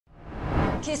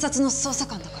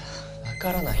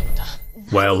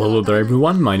Well, hello there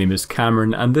everyone, my name is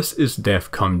Cameron and this is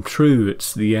Death Come True.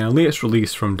 It's the latest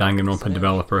release from Danganronpa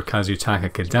developer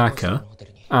Kazutaka Kodaka,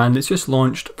 and it's just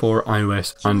launched for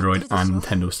iOS, Android and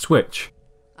Nintendo Switch.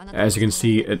 As you can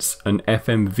see, it's an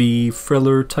FMV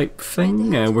thriller type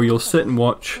thing, where you'll sit and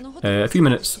watch a few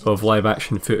minutes of live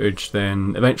action footage,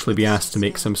 then eventually be asked to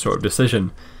make some sort of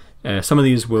decision. Some of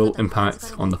these will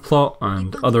impact on the plot,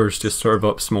 and others just serve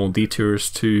up small detours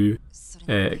to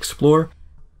explore.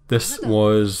 This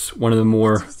was one of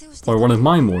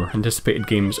my more anticipated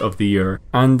games of the year,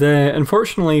 and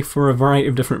unfortunately, for a variety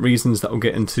of different reasons that I'll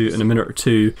get into in a minute or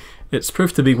two, it's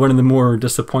proved to be one of the more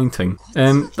disappointing.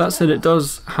 That said, it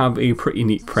does have a pretty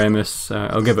neat premise,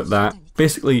 I'll give it that.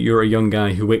 Basically, you're a young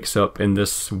guy who wakes up in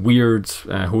this weird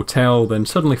hotel, then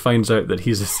suddenly finds out that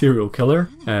he's a serial killer,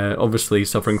 obviously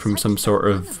suffering from some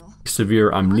sort of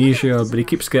severe amnesia, but he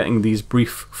keeps getting these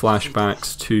brief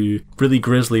flashbacks to really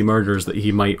grisly murders that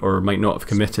he might or might not have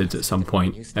committed at some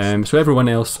point. So everyone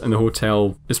else in the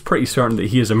hotel is pretty certain that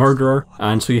he is a murderer,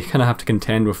 and so you kind of have to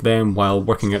contend with them while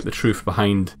working out the truth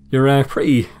behind your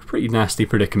pretty nasty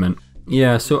predicament.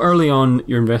 Yeah, so early on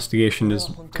your investigation is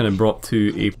kind of brought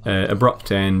to a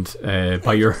abrupt end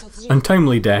by your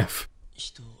untimely death.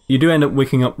 You do end up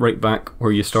waking up right back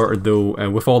where you started though,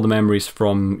 with all the memories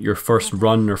from your first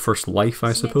run or first life,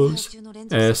 I suppose.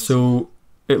 So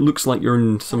it looks like you're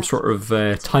in some sort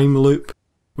of time loop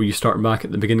where you start back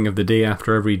at the beginning of the day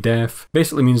after every death.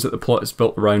 Basically means that the plot is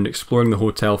built around exploring the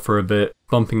hotel for a bit,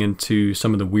 bumping into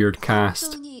some of the weird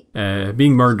cast,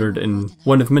 being murdered in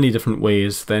one of many different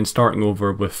ways, then starting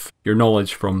over with your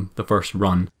knowledge from the first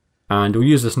run. And you'll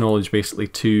use this knowledge basically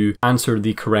to answer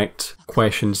the correct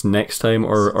questions next time,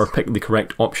 or pick the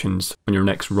correct options on your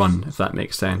next run, if that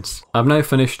makes sense. I've now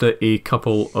finished it a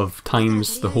couple of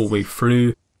times the whole way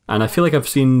through, and I feel like I've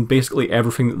seen basically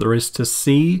everything that there is to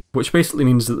see, which basically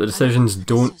means that the decisions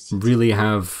don't really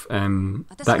have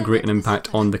that great an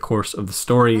impact on the course of the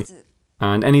story.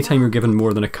 And anytime you're given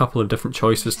more than a couple of different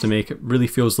choices to make, it really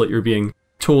feels like you're being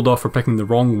told off for picking the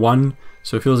wrong one,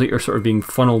 so it feels like you're sort of being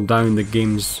funneled down the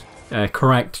game's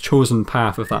correct chosen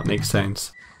path, if that makes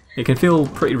sense. It can feel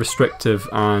pretty restrictive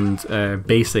and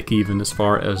basic even as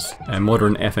far as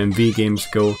modern FMV games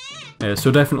go, so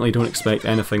definitely don't expect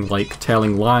anything like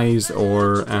Telling Lies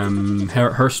or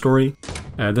Her Story.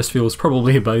 This feels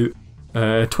probably about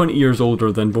 20 years older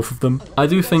than both of them. I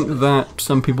do think that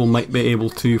some people might be able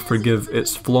to forgive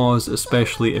its flaws,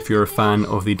 especially if you're a fan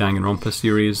of the Danganronpa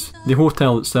series. The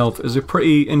hotel itself is a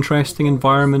pretty interesting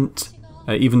environment.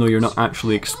 Even though you're not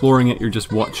actually exploring it, you're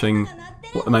just watching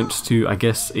what amounts to, I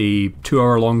guess, a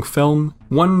 2-hour-long film.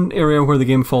 One area where the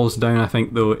game falls down, I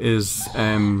think, though, is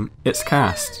its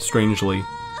cast, strangely,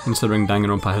 considering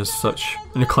Danganronpa has such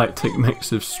an eclectic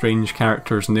mix of strange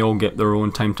characters and they all get their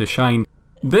own time to shine.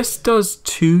 This does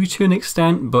too, to an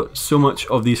extent, but so much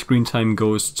of the screen time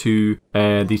goes to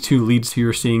the two leads who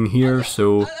you're seeing here,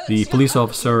 so the police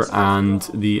officer and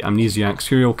the amnesiac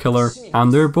serial killer,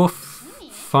 and they're both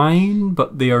fine,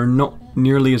 but they are not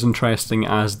nearly as interesting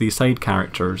as the side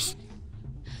characters.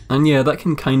 And yeah, that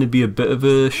can kind of be a bit of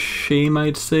a shame,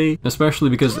 I'd say, especially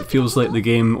because it feels like the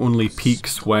game only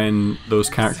peaks when those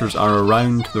characters are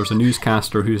around. There's a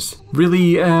newscaster who's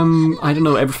really, I don't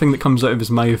know, everything that comes out of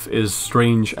his mouth is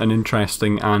strange and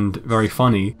interesting and very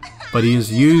funny, but he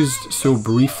is used so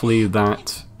briefly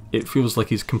that it feels like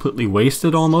he's completely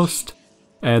wasted almost.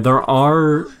 There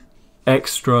are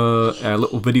extra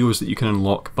little videos that you can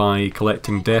unlock by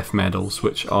collecting death medals,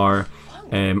 which are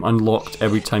unlocked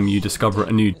every time you discover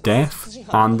a new death,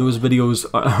 and those videos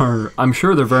are, I'm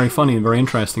sure they're very funny and very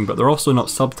interesting, but they're also not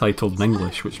subtitled in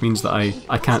English, which means that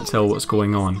I can't tell what's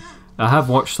going on. I have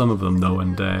watched some of them though,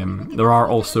 and there are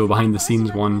also behind the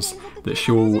scenes ones that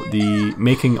show the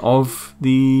making of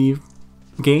the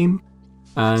game,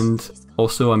 and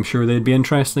also I'm sure they'd be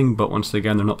interesting, but once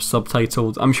again they're not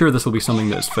subtitled. I'm sure this will be something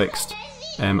that is fixed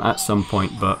at some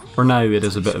point, but for now it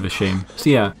is a bit of a shame. So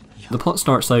yeah, the plot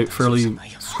starts out fairly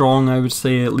strong, I would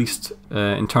say, at least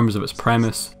in terms of its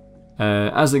premise.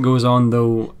 As it goes on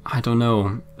though, I don't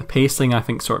know, the pacing I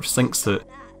think sort of sinks it.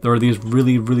 There are these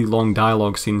really long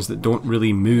dialogue scenes that don't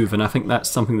really move, and I think that's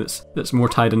something that's more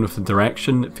tied in with the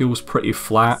direction. It feels pretty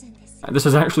flat. This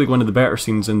is actually one of the better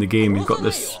scenes in the game. You've got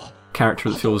this character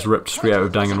that feels ripped straight out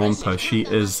of Danganronpa. She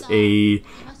is a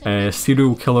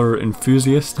serial killer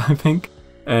enthusiast, I think.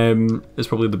 is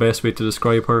probably the best way to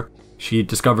describe her. She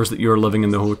discovers that you're living in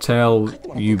the hotel,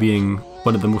 you being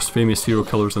one of the most famous serial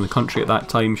killers in the country at that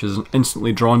time. She's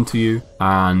instantly drawn to you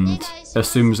and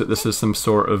assumes that this is some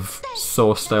sort of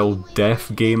Saw-style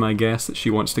death game, I guess, that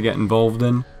she wants to get involved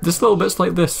in. Just little bits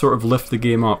like this sort of lift the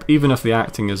game up. Even if the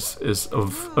acting is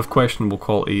of questionable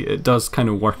quality, it does kind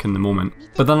of work in the moment.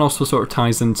 But then also sort of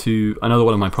ties into another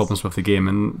one of my problems with the game,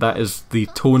 and that is the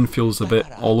tone feels a bit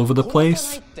all over the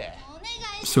place.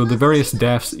 So the various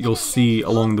deaths that you'll see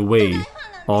along the way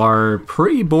are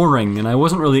pretty boring, and I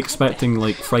wasn't really expecting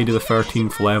like Friday the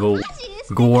 13th level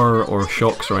gore or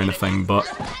shocks or anything, but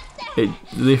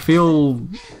they feel,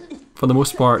 for the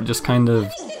most part, just kind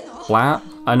of flat.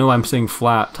 I know I'm saying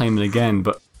flat time and again,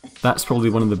 but that's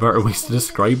probably one of the better ways to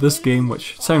describe this game,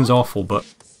 which sounds awful, but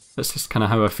that's just kind of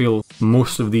how I feel.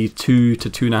 Most of the 2 to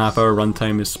 2.5 hour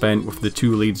runtime is spent with the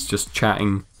two leads just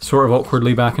chatting sort of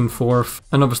awkwardly back and forth.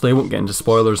 And obviously I won't get into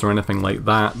spoilers or anything like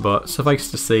that, but suffice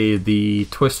to say the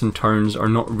twists and turns are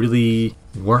not really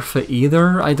worth it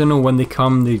either. I don't know, when they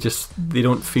come they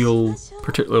don't feel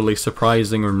particularly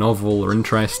surprising or novel or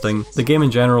interesting. The game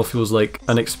in general feels like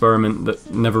an experiment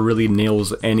that never really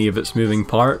nails any of its moving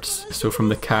parts. So from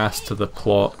the cast to the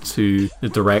plot to the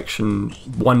direction,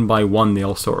 one by one they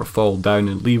all sort of fall down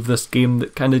and leave this game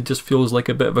that kind of just feels like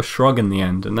a bit of a shrug in the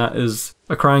end, and that is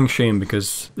a crying shame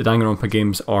because the Danganronpa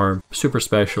games are super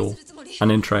special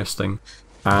and interesting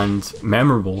and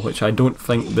memorable, which I don't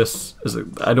think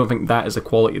that is a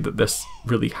quality that this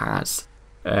really has.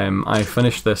 I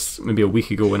finished this maybe a week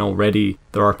ago, and already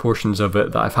there are portions of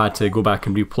it that I've had to go back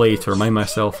and replay to remind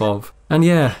myself of. And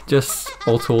yeah, just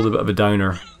all told a bit of a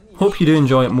downer. Hope you do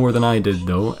enjoy it more than I did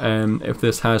though. If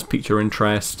this has piqued your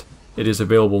interest, it is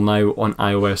available now on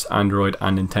iOS, Android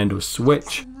and Nintendo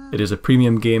Switch. It is a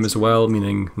premium game as well,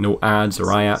 meaning no ads or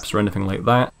iApps or anything like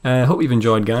that. Hope you've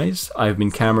enjoyed, guys. I've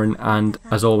been Cameron, and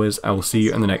as always, I will see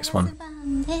you in the next one.